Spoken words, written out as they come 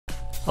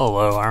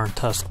Hello, Iron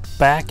Tusk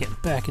back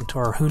into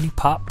our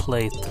HuniePop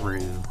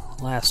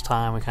playthrough. Last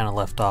time we kind of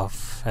left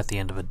off at the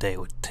end of a date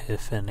with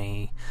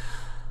Tiffany.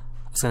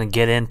 I was going to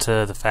get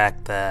into the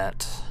fact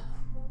that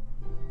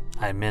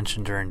I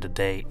mentioned during the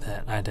date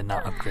that I did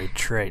not upgrade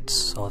traits,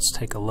 so let's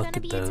take a look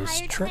at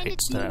those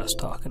traits that I was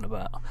talking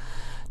about.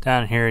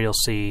 Down here you'll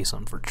see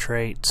something for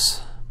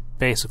traits.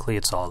 Basically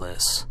it's all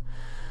this.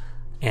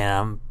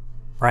 And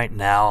right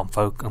now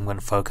I'm going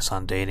to focus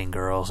on dating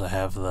girls. I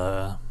have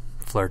the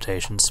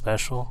flirtation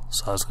special,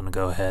 so I was going to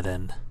go ahead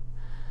and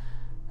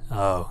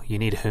you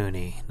need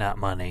Hoonie, not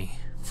money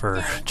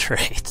for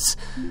traits.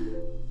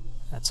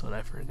 That's what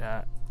I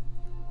forgot.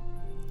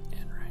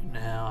 And right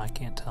now I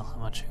can't tell how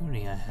much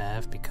Hoonie I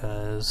have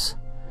because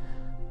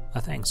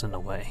my thing's in the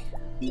way,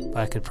 but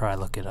I could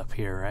probably look it up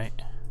here, right?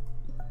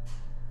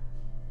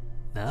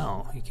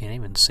 No, you can't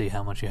even see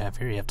how much you have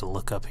here. You have to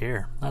look up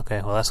here.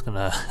 Okay, well that's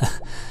gonna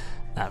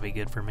not be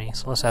good for me,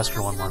 so let's ask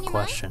her one more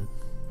question.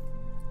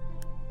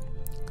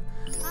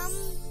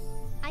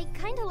 I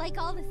kinda like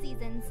all the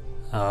seasons.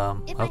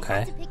 If okay. I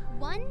had to pick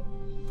one,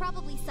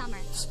 probably summer.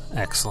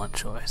 Excellent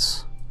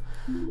choice.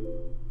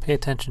 Pay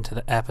attention to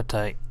the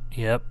appetite.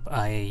 Yep,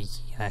 I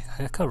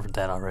covered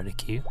that already,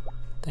 Q.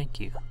 Thank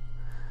you.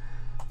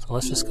 So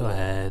let's just go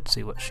ahead and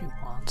see what she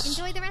wants.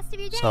 Enjoy the rest of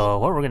your day. So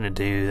what we're gonna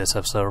do this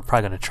episode, we're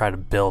probably gonna try to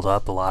build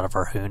up a lot of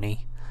our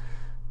Hoonie.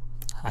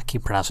 I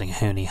keep pronouncing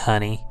Hoonie,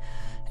 honey.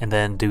 And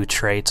then do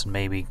traits and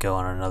maybe go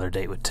on another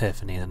date with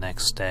Tiffany the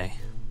next day.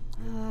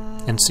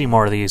 And see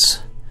more of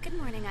these Good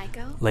morning,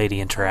 Aiko. lady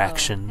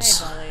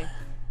interactions Hey,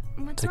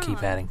 What's to wrong?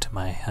 keep adding to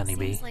my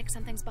honeybee. Seems like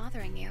something's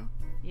bothering you.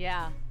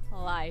 yeah,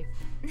 life.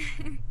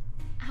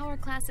 How are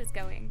classes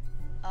going?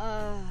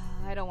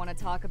 I don't want to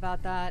talk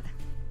about that.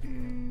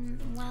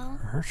 Well,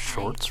 Are her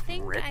shorts I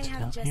think ripped I have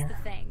down just here?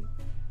 the thing.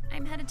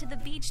 I'm headed to the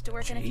beach to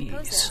work in a few Jeez.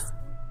 poses.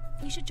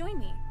 You should join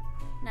me.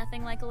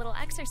 Nothing like a little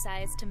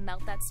exercise to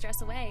melt that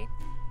stress away.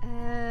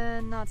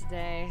 Not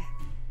today.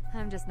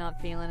 I'm just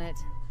not feeling it.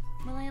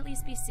 Will I at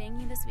least be seeing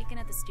you this weekend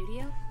at the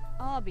studio?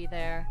 I'll be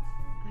there.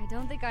 I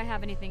don't think I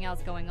have anything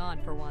else going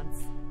on for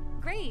once.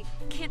 Great.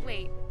 Can't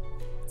wait.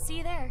 See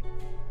you there.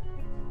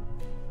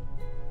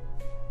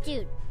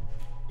 Dude,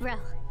 bro,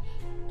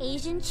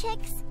 Asian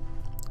chicks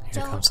Here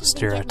don't comes the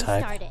even get me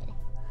stereotype. started.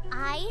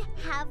 I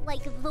have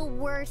like the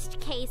worst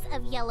case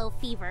of yellow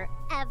fever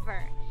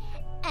ever.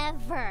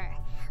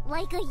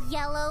 Like a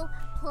yellow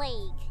plague.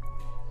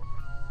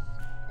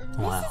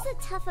 Wow. This is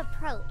a tough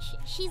approach.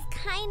 She's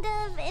kind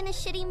of in a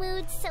shitty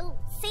mood, so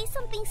say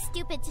something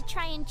stupid to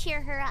try and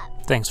cheer her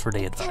up. Thanks for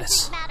the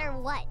advice. Doesn't matter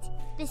what.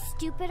 The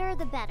stupider,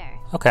 the better.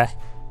 Okay.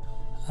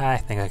 I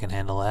think I can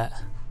handle that.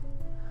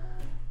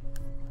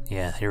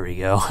 Yeah, here we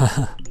go.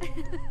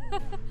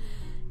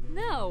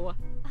 No,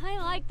 I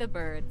like the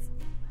birds.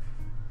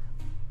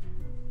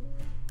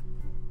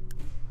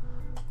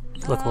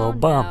 You look a little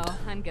bummed. No,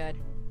 I'm good.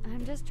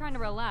 I'm just trying to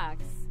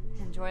relax.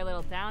 Enjoy a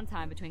little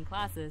downtime between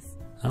classes.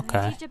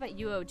 Okay. I teach up at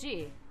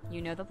UOG.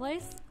 You know the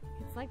place?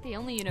 It's like the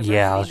only university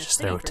Yeah, I was in the just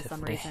city there with for some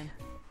Tiffany.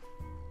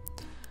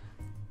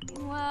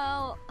 reason.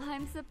 Well,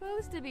 I'm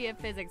supposed to be a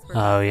physics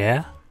professor. Oh,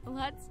 yeah?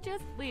 Let's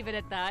just leave it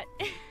at that.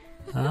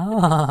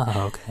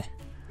 Oh, okay.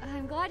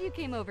 I'm glad you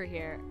came over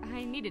here.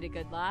 I needed a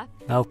good laugh.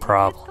 No Kids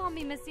problem. call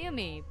me Miss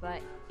Yumi,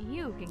 but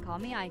you can call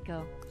me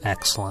Aiko.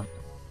 Excellent.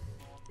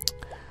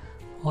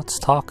 Let's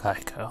talk,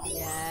 Aiko.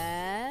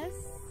 Yes?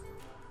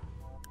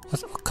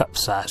 What cup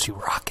size you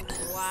rocking?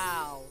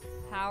 Wow,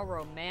 how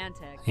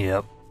romantic.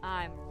 Yep,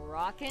 I'm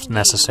rockin' it's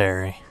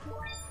necessary.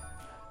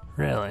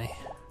 Really?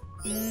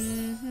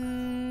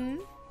 Mm-hmm.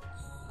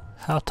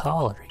 How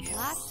tall are you?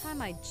 Last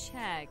time I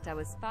checked, I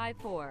was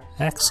 5'4".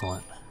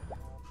 Excellent.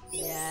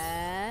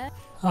 Yeah?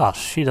 Oh,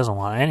 she doesn't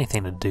want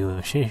anything to do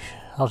with it.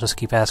 I'll just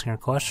keep asking her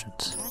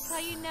questions. That's how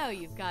you know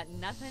you've got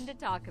nothing to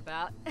talk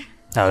about.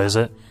 Oh, is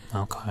it?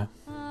 Okay.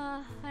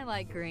 I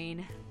like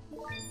green.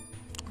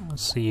 I'll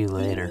see you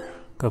later.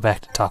 Go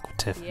back to talk with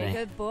Be a Tiffany.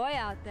 good boy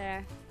out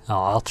there.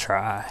 Oh, I'll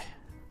try.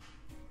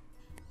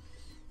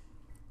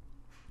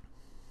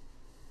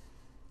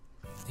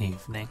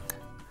 Evening.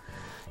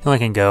 You only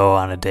can go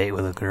on a date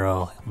with a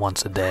girl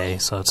once a day,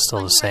 so it's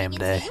still the same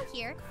day.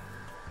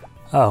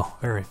 Oh,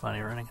 very funny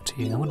running into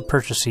you. I'm going to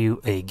purchase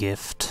you a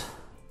gift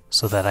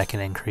so that I can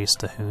increase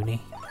the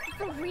Hoonie.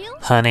 For real?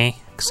 Honey,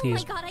 Oh my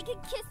excuse me. god, I could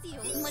kiss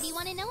you. What do you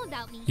want to know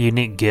about me?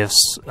 Unique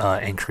gifts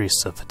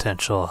increase the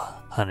potential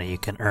honey you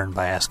can earn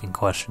by asking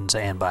questions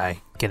and by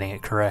getting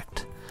it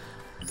correct.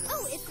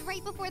 Oh, it's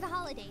right before the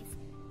holidays.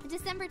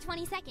 December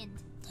 22nd.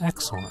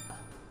 Excellent.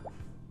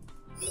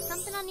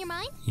 Something on your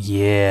mind?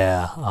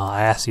 Yeah,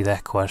 I asked you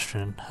that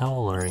question. How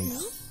old are you?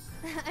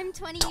 I'm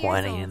 20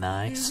 20, years old.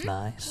 nice,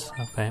 nice.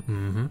 Okay,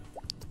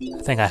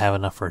 I think I have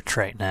enough for a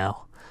trait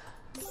now.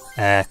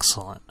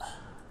 Excellent.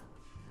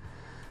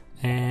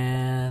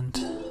 And...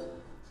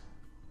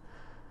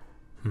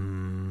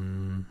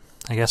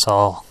 I guess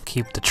I'll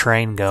keep the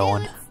train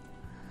going.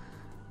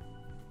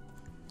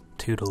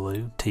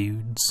 Toodaloo,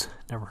 Toods.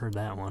 Never heard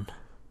that one.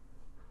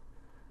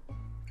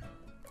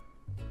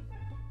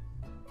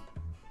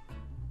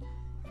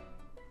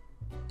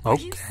 Are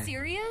you Okay.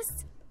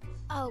 serious?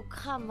 Oh,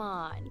 come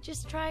on.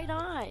 Just try it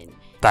on.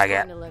 Bag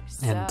It's it. going to look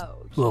And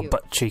so little cute.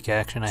 butt cheek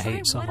action I Try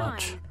hate so what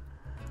much. on?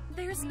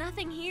 There's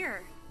nothing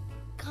here.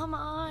 Come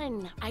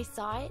on. I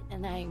saw it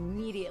and I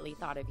immediately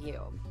thought of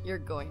you. You're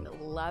going to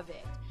love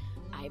it.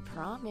 I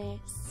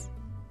promise.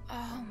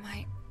 Oh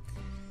my.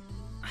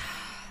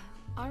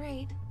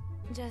 Alright.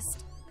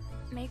 Just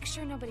make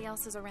sure nobody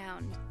else is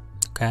around.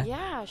 Okay.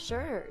 Yeah,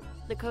 sure.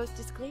 The coast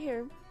is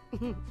clear.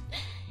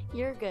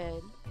 You're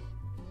good.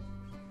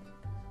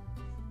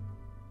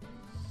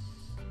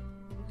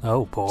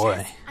 Oh boy.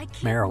 Jess, I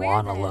can't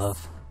Marijuana wear this.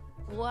 love.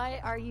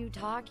 What are you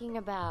talking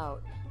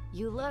about?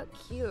 You look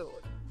cute.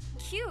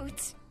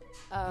 Cute.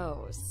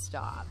 Oh,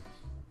 stop.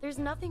 There's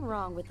nothing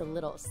wrong with a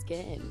little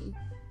skin.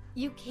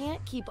 You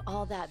can't keep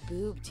all that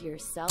boob to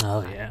yourself.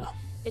 Oh honey. yeah.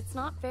 It's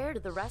not fair to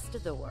the rest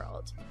of the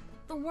world.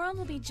 The world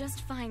will be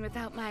just fine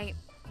without my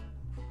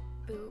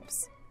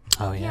boobs.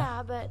 Oh yeah.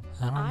 Yeah, but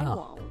I don't know.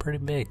 won't. Pretty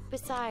big.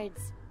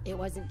 Besides, it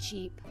wasn't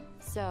cheap.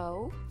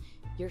 So,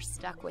 you're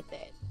stuck with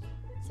it.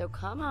 So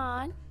come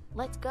on,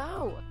 let's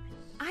go.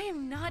 I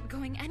am not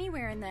going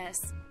anywhere in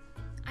this.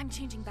 I'm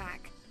changing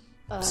back.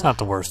 It's not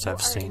the worst You I've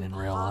are seen in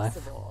real life.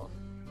 impossible.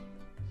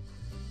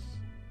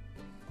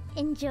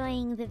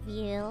 Enjoying the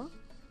view?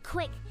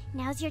 Quick,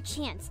 now's your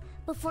chance.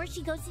 Before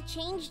she goes to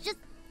change, just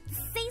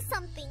say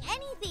something,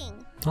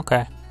 anything.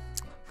 Okay.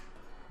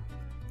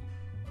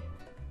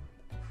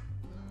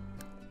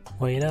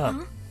 Wait up.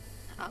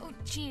 Huh? Oh,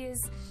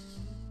 jeez.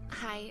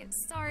 Hi,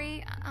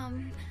 sorry.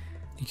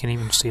 You can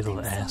even see the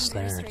I'm so ass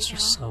there. embarrassed It's right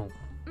just now. so.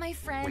 My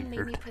friend made me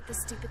Weird. put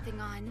this stupid thing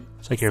on.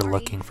 It's like you're Sorry.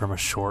 looking from a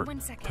short 1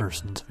 second.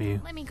 person's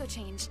view. Let me go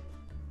change.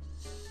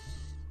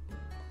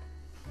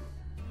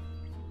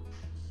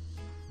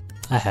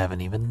 I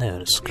haven't even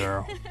noticed,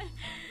 girl.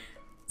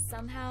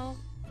 Somehow,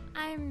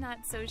 I'm not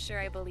so sure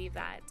I believe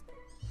that.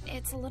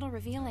 It's a little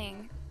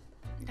revealing,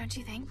 don't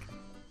you think?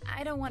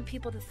 I don't want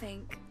people to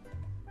think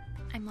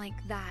I'm like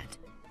that,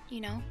 you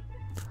know?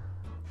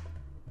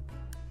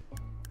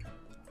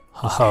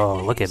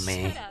 Oh, look at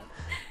me. Shut up.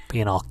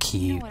 Being all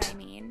You know what I cute.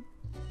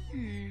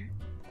 mean.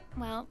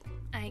 Well,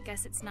 I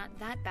guess it's not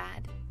that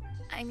bad.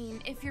 I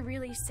mean, if you're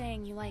really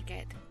saying you like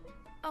it.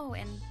 Oh,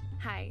 and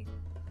hi.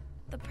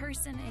 The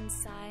person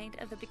inside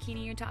of the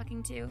bikini you're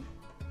talking to,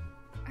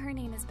 her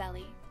name is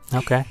Belly.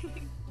 Okay.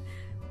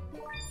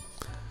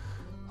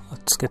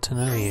 Let's get to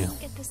know I you. don't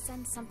get the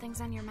sense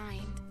something's on your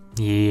mind.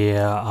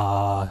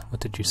 Yeah,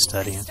 what did you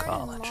study I in started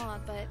college? in law,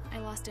 but I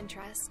lost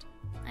interest.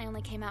 I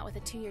only came out with a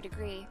 2-year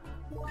degree.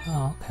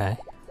 Oh, okay.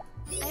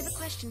 I have a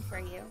question for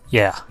you.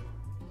 Yeah.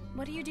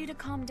 What do you do to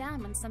calm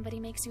down when somebody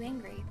makes you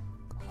angry?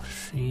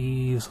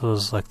 She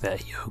was like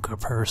that yoga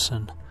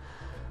person.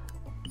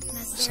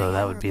 That's So very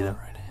that would be the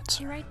admirable. right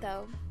answer. You're right,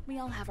 though. We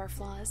all have our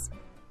flaws.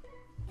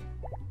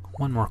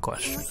 One more And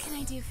question. what can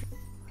I do for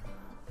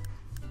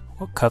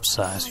What cup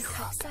size my you cup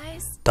rock?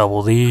 size?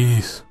 Double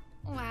these.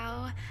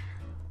 Wow.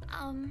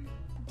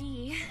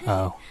 D.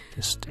 Oh,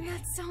 just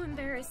That's so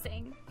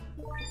embarrassing.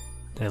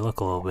 they look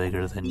a little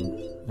bigger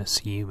than Miss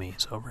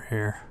Yumi's over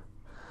here.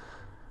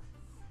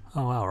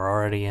 Oh wow, we're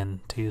already in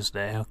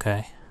Tuesday.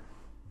 Okay.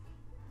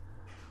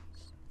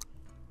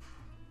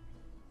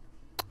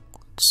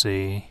 Let's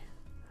see.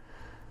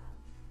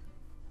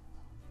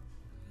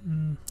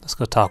 Let's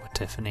go talk with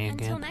Tiffany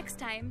Until again. next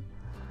time.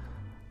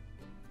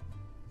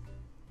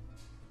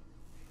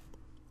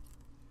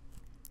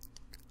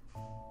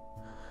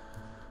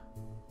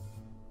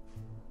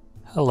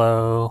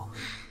 Hello.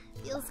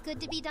 Feels good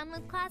to be done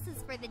with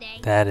classes for the day.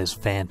 That is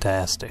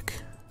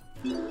fantastic.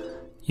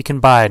 You can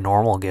buy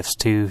normal gifts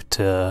too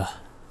to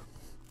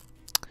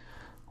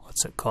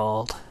what's it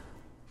called?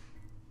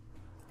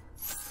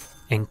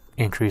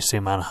 Increase the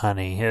amount of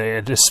honey.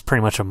 It's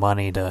pretty much a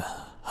money to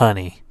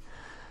honey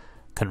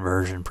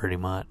conversion, pretty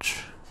much.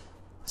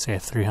 See, I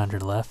have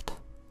 300 left.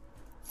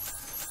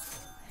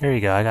 Here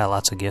you go. I got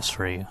lots of gifts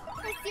for you.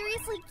 I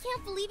seriously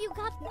can't believe you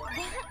got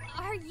that.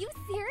 Are you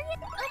serious?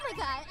 Oh my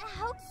god,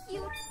 how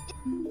cute.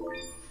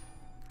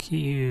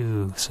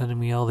 Cute. Sending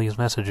me all these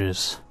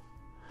messages.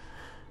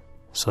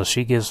 So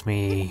she gives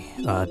me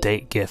a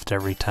date gift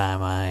every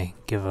time I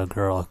give a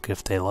girl a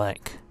gift they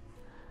like.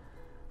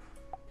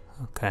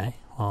 Okay.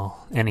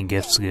 Well, any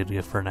gift's a good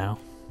gift for now.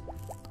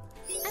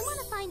 I want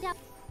to find out.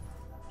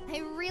 I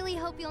really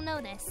hope you'll know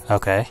this.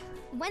 Okay.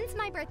 When's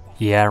my birthday?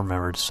 Yeah, I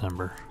remember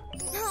December.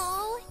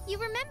 Oh, you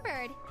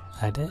remembered.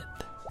 I did.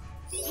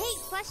 Hey,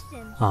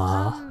 question.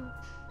 Uh-huh.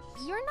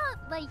 You're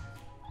not, like,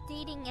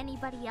 dating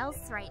anybody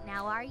else right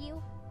now, are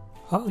you?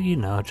 Oh, you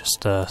know,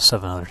 just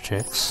 7 other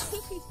chicks.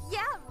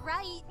 Yeah,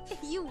 right.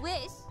 You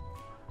wish.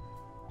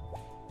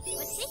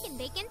 What's shaking,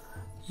 bacon?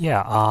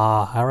 Yeah,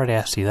 I already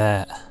asked you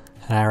that.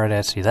 And I already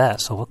asked you that,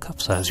 so what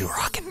cup size you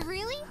rocking?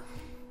 Really?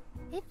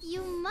 If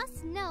you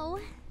must know,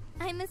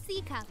 I'm a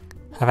C cup.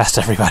 I've asked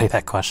everybody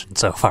that question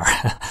so far.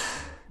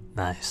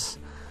 Nice.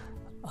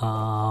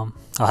 I'll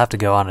have to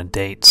go on a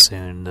date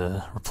soon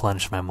to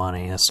replenish my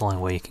money. That's the only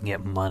way you can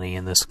get money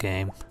in this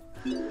game.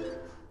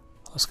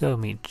 Let's go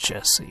meet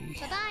Jessie.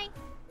 Bye-bye.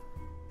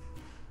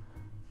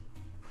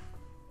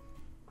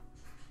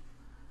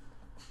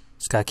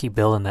 gotta keep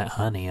building that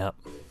honey up.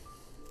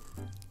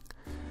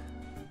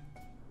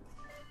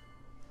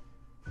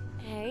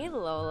 Hey,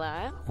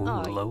 Lola. Ooh,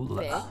 oh,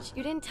 Lola. Bitch.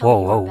 You didn't tell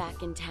me you Whoa. were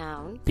back in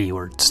town.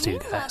 B-words too,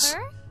 Hey, guys.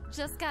 lover.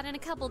 Just got in a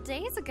couple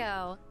days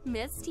ago.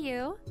 Missed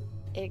you.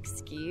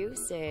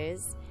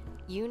 Excuses.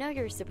 You know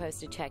you're supposed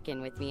to check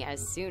in with me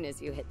as soon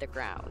as you hit the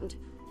ground.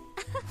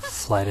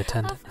 Flight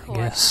attendant, Of I course.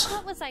 guess.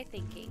 What was I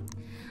thinking?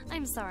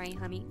 I'm sorry,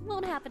 honey.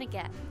 Won't happen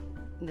again.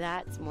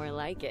 That's more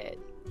like it.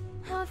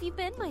 How have you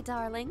been, my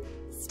darling?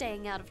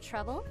 Staying out of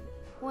trouble?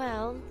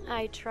 Well,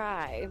 I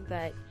try,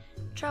 but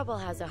trouble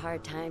has a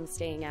hard time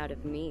staying out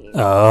of me.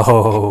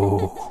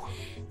 Oh.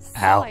 So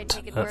Out I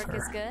take it of work her.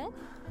 is good?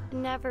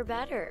 Never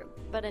better,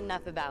 but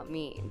enough about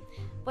me.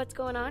 What's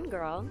going on,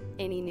 girl?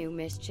 Any new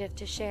mischief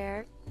to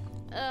share?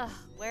 Ugh,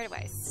 where do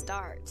I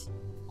start?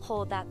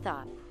 Hold that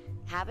thought.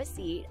 Have a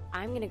seat.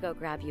 I'm gonna go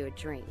grab you a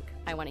drink.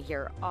 I want to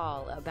hear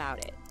all about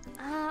it.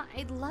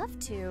 I'd love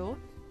to.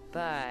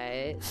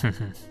 But...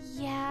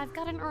 Yeah, I've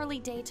got an early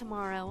day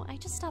tomorrow. I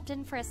just stopped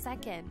in for a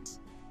second.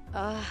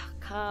 Ugh,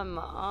 come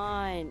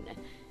on.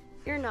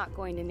 You're not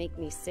going to make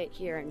me sit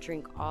here and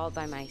drink all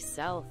by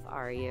myself,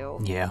 are you?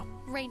 Yeah.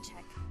 Rain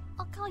check.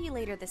 I'll call you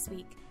later this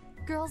week.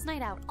 Girls'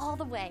 night out all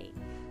the way.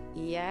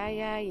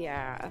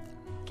 Yeah.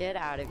 Get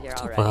out of here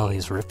already. Well,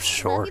 these ripped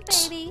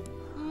shorts. Love you, baby.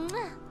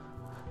 Mwah.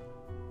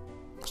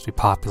 Must be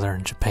popular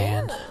in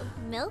Japan.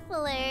 Ooh, MILF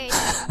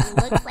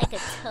alert. Looks like a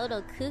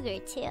total cougar,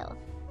 too.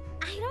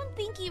 I don't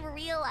think you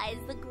realize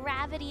the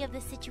gravity of the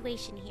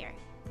situation here.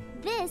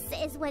 This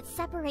is what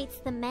separates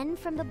the men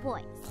from the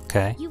boys.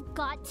 Okay. You've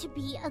got to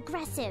be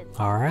aggressive.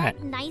 All right.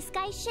 That nice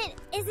guy shit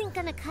isn't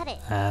gonna cut it.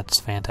 That's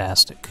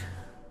fantastic.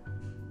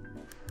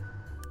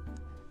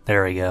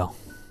 There we go.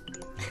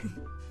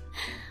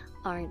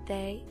 Aren't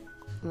they?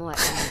 What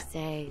can I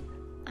say?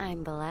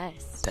 I'm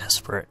blessed.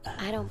 Desperate.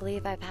 I don't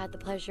believe I've had the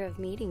pleasure of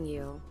meeting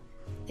you.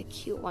 The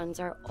cute ones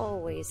are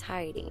always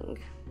hiding.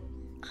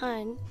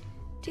 Hun,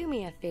 do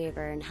me a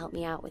favor and help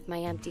me out with my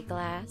empty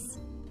glass.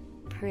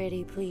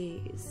 Pretty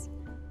please.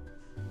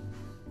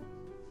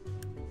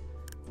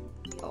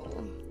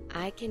 Oh,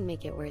 I can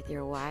make it worth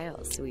your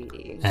while,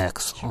 sweetie.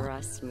 Excellent.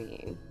 Trust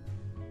me.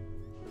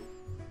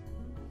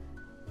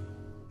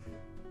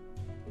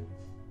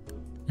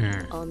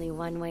 Only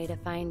one way to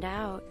find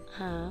out,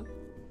 huh?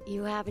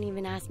 You haven't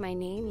even asked my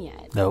name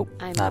yet. Nope,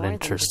 I'm not more than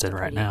just interested a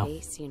right pretty now.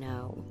 face, you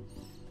know.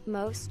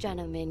 Most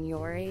gentlemen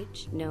your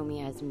age know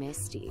me as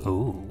Misty,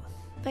 Ooh,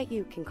 but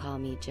you can call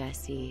me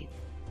Jessie.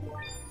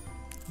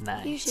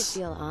 nice. You should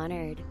feel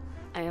honored.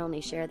 I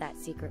only share that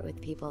secret with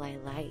people I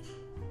like.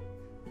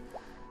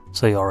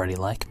 So you already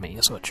like me,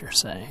 is what you're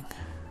saying.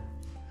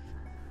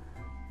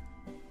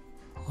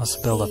 Let's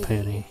build up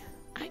Hoonie.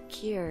 I'm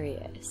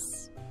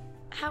curious.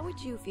 How would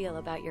you feel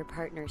about your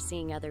partner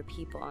seeing other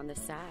people on the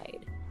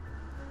side?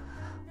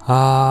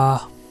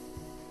 I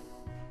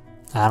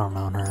don't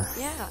know her.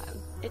 Yeah,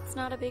 it's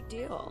not a big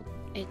deal.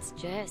 It's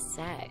just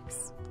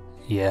sex.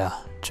 Yeah,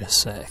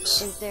 just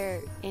sex. Is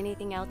there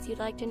anything else you'd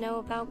like to know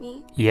about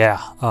me?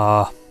 Yeah,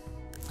 I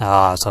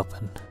was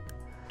hoping.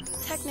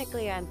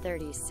 Technically, I'm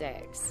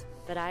 36,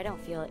 but I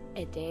don't feel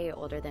a day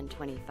older than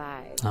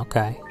 25.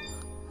 Okay.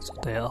 That's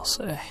what they all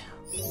say.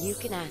 You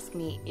can ask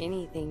me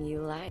anything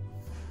you like.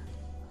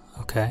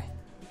 Okay.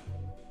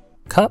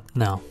 Cup?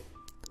 No.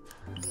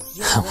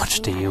 You're How much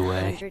looking do you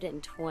at weigh?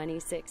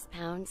 126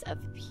 pounds of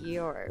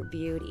pure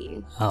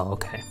beauty. Oh,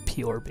 okay.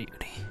 Pure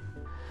beauty.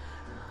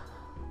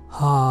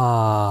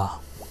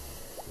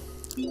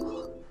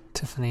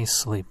 Tiffany's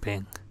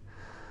sleeping.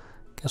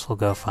 Guess we'll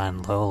go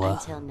find Lola.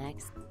 Until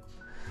next.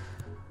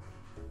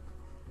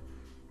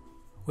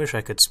 Wish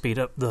I could speed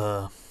up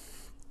the...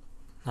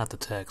 not the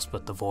text,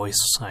 but the voice,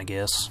 I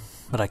guess.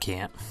 But I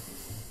can't.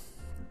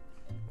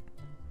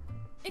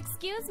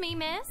 Excuse me,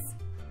 miss?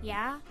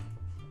 Yeah?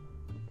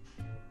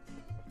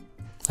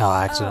 Oh,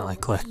 I accidentally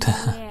clicked.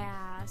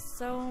 Yeah,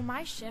 so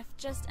my shift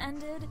just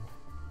ended.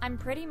 I'm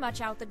pretty much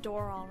out the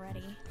door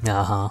already.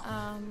 Uh-huh.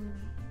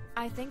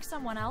 I think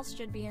someone else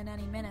should be in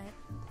any minute.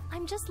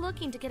 I'm just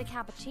looking to get a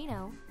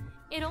cappuccino.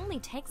 It only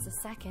takes a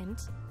second.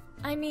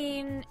 I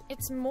mean,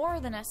 it's more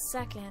than a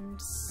second,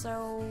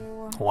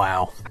 so...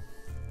 Wow.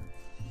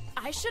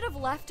 I should have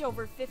left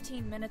over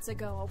 15 minutes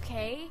ago,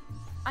 okay?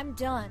 I'm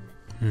done.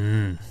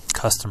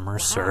 Customer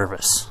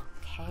service.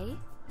 Okay.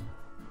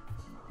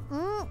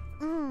 Oh,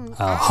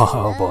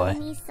 I boy. love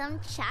me some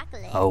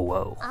chocolate. Oh,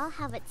 whoa. I'll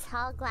have a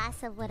tall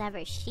glass of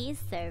whatever she's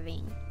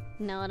serving.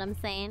 Know what I'm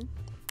saying?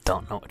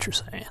 Don't know what you're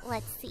saying.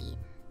 Let's see.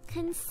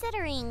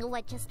 Considering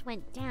what just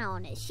went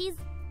down, she's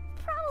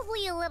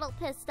probably a little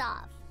pissed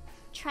off.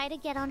 Try to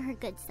get on her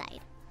good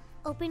side.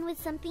 Open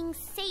with something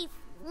safe,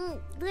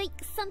 like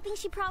something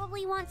she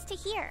probably wants to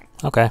hear.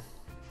 Okay.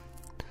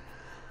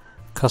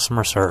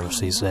 Customer service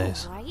these I know,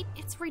 days. right?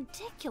 It's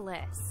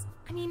ridiculous.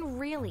 I mean,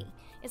 really,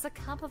 is a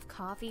cup of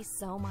coffee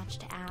so much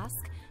to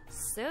ask?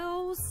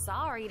 So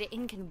sorry to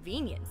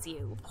inconvenience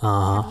you.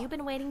 Uh-huh. Have you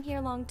been waiting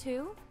here long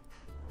too?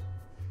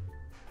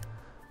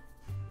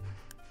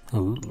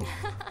 Ooh.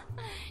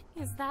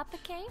 Is that the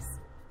case?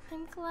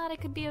 I'm glad I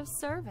could be of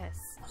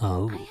service.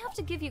 Oh. I have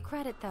to give you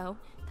credit, though.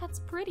 That's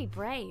pretty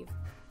brave.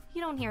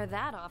 You don't hear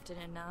that often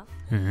enough.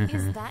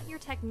 Is that your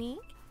technique?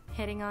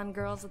 Hitting on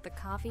girls at the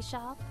coffee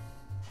shop?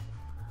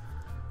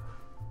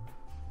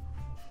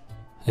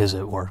 Is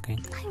it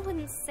working? I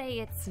wouldn't say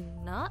it's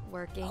not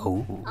working.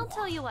 Oh. I'll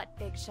tell you what,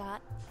 Big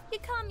Shot. You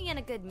caught me in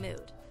a good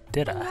mood.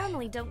 Did I I?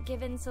 normally don't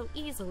give in so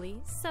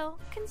easily, so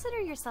consider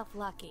yourself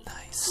lucky.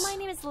 Nice. My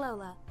name is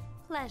Lola.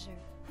 Pleasure.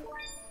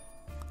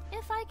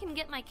 If I can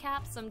get my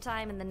cap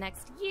sometime in the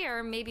next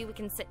year, maybe we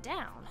can sit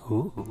down.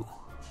 Ooh.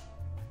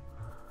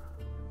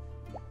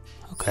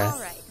 Okay.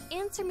 Alright,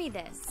 answer me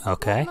this.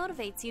 Okay. What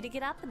motivates you to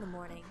get up in the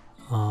morning?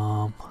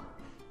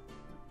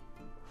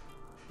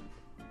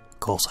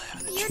 Goals I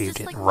haven't You're achieved just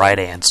yet. like Right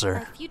me. answer.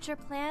 My future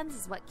plans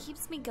is what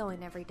keeps me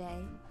going every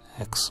day.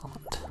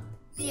 Excellent.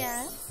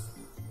 Yes?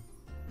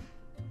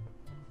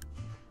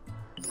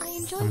 I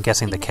enjoy I'm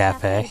guessing the visiting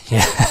cafe.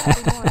 just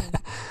every morning.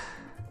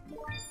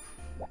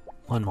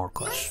 One more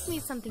question. Ask me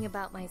something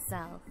about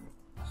myself.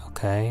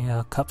 Okay,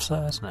 cup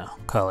size? No.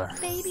 Color.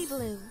 Baby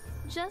blue,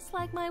 just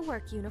like my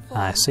work uniform.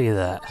 I see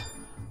that.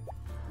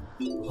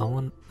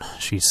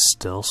 She's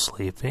still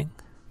sleeping?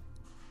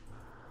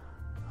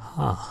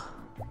 Huh.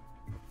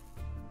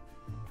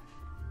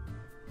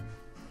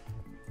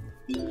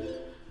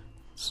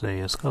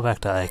 See, let's go back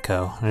to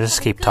Aiko and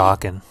just keep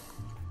talking.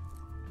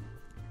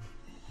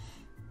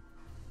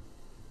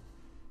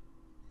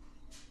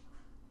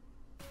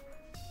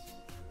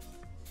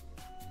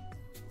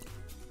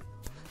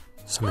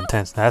 Some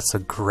intense. That's a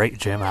great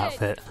gym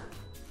outfit.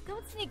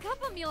 Don't sneak up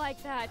on me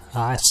like that.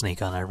 I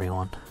sneak on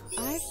everyone.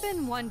 I've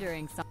been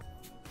wondering something.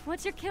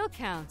 What's your kill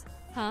count,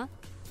 huh?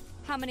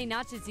 How many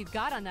notches you've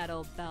got on that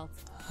old belt?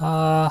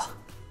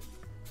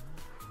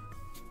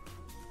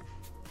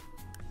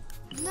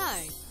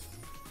 Nice.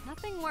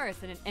 Nothing worse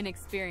than an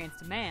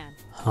inexperienced man.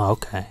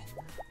 Okay.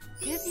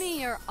 Give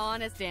me your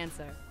honest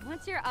answer.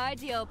 What's your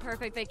ideal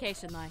perfect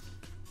vacation like?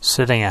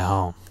 Sitting at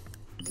home.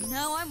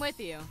 No, I'm with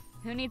you.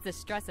 Who needs the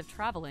stress of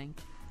traveling?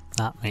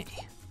 Not me.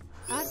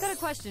 I've got a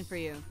question for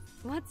you.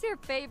 What's your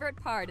favorite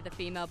part of the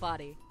female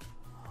body?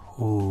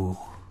 Ooh.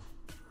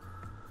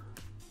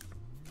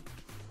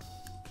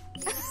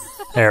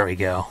 There we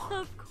go.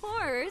 Of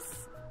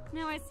course.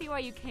 Now I see why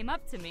you came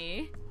up to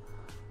me.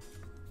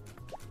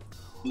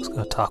 Let's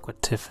go talk with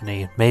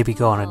Tiffany. Maybe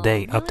go on a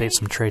date. Really? Update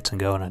some traits and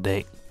go on a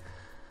date.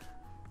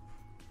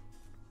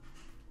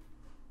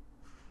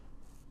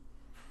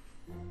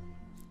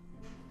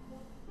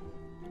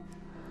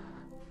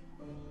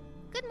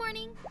 Good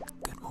morning.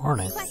 Good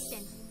morning. Question.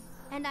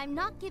 And I'm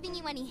not giving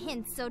you any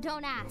hints, so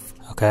don't ask.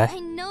 Okay. I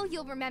know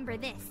you'll remember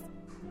this.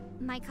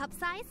 My cup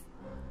size?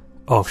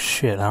 Oh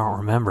shit, I don't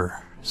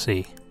remember.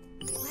 See.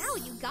 Wow,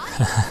 you got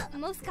it.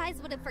 Most guys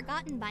would have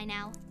forgotten by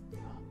now.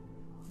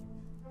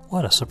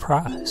 What a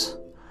surprise.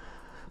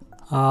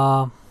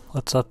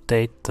 Let's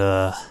update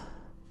the...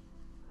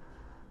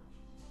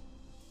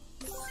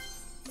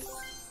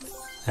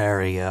 There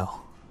we go.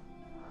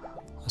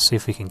 Let's see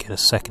if we can get a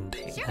second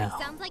date Sure, now.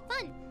 sounds like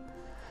fun.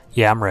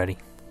 Yeah, I'm ready.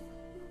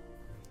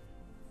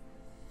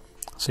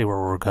 See where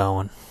we're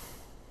going.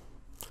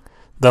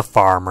 The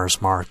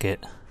farmer's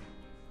market.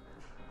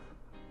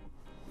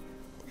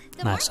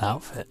 The Nice market.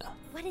 outfit.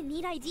 What a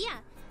neat idea.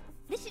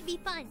 This should be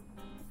fun.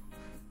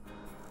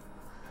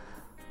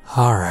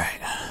 Alright.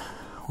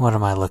 What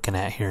am I looking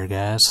at here,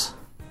 guys?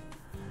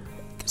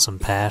 Get some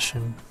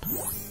passion.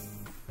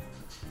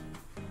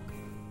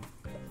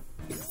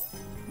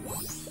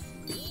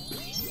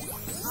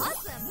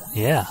 Awesome.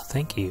 Yeah,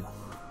 thank you.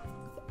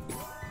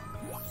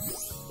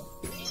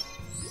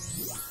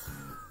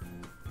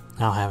 I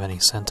don't have any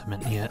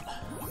sentiment yet.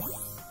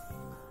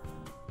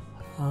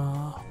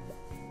 Well,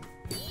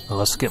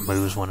 let's get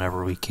moves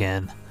whenever we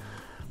can.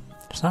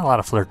 There's not a lot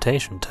of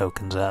flirtation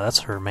tokens out. That's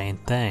her main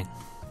thing.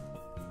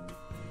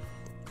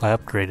 I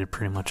upgraded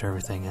pretty much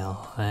everything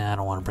else. I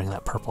don't want to bring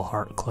that purple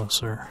heart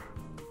closer.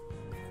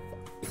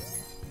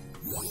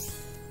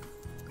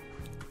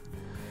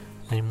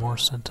 Any more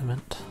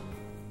sentiment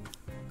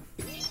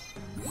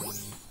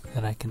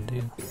that I can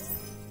do?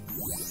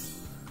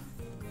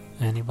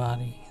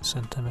 Anybody?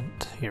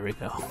 Sentiment? Here we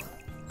go.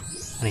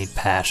 I need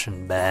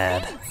passion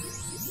bad.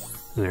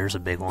 Ooh, there's a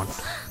big one.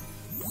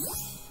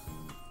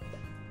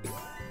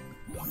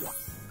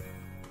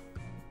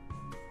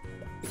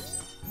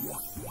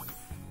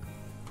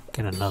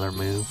 Get another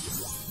move.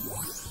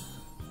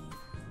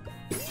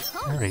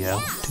 There we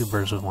go. Two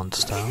birds with one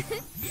stone.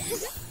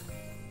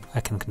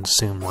 I can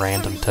consume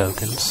random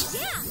tokens.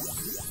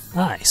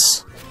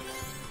 Nice.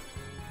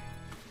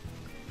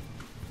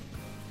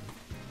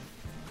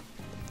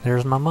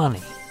 There's my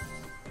money.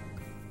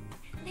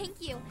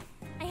 Thank you.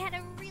 I had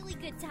a really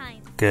good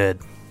time. Good.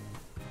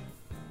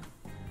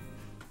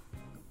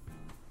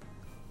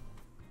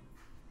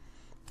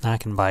 Now I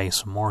can buy you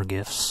some more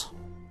gifts.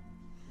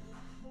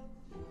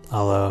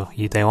 Although,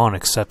 they won't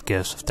accept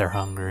gifts if they're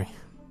hungry.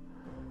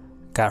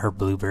 Got her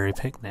blueberry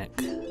picnic.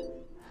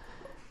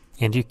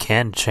 And you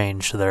can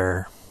change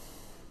their...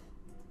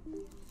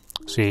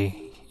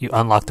 See, you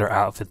unlock their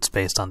outfits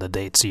based on the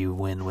dates you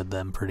win with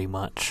them, pretty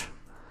much.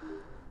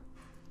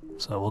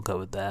 So we'll go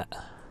with that.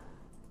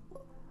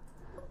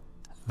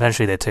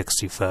 Eventually they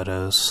text you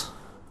photos.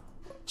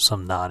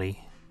 Some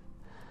naughty.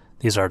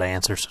 These are the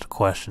answers to the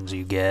questions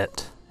you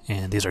get,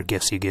 and these are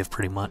gifts you give,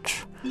 pretty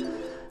much.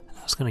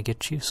 I was gonna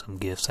get you some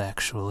gifts,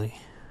 actually.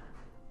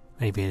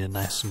 Maybe a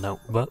nice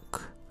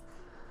notebook.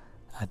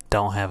 I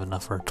don't have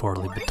enough for a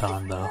twirly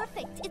baton, though.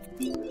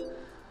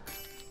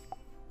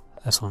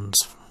 This one's...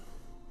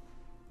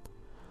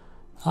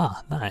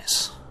 Ah,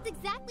 nice. That's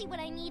exactly what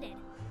I needed.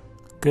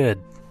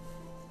 Good.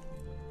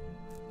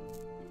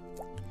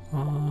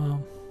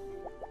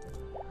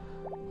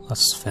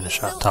 Let's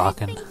finish up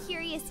talking. I've been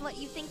curious what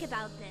you think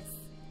about this.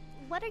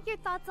 What are your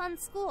thoughts on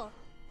school?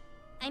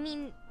 I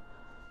mean...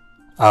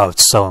 Oh,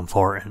 it's so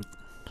important.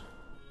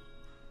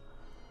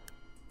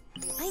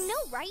 I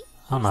know, right?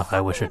 I don't know if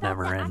I wish it Something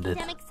about never the ended.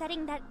 academic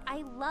setting that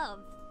I love.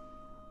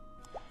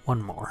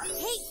 One more.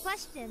 Hey,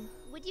 question.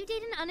 Would you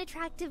date an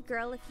unattractive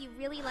girl if you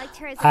really liked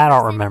her as a I don't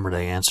person? remember the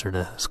answer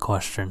to this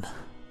question.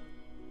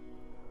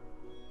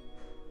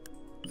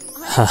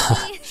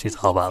 Honestly, She's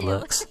all about me too.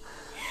 looks.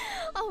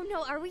 Oh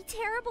no, are we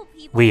terrible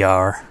people? We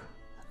are.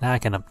 Now I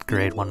can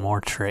upgrade one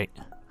more trait.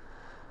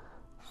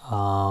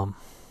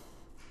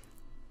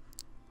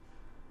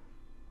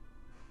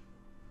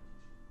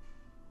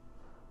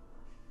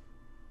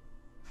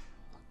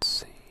 Let's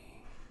see.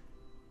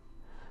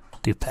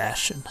 Do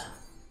passion.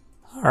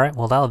 Alright,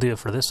 well that'll do it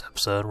for this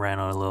episode. Ran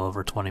on a little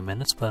over 20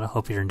 minutes, but I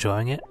hope you're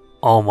enjoying it.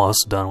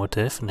 Almost done with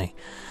Tiffany.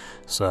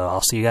 So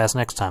I'll see you guys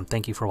next time.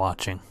 Thank you for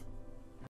watching.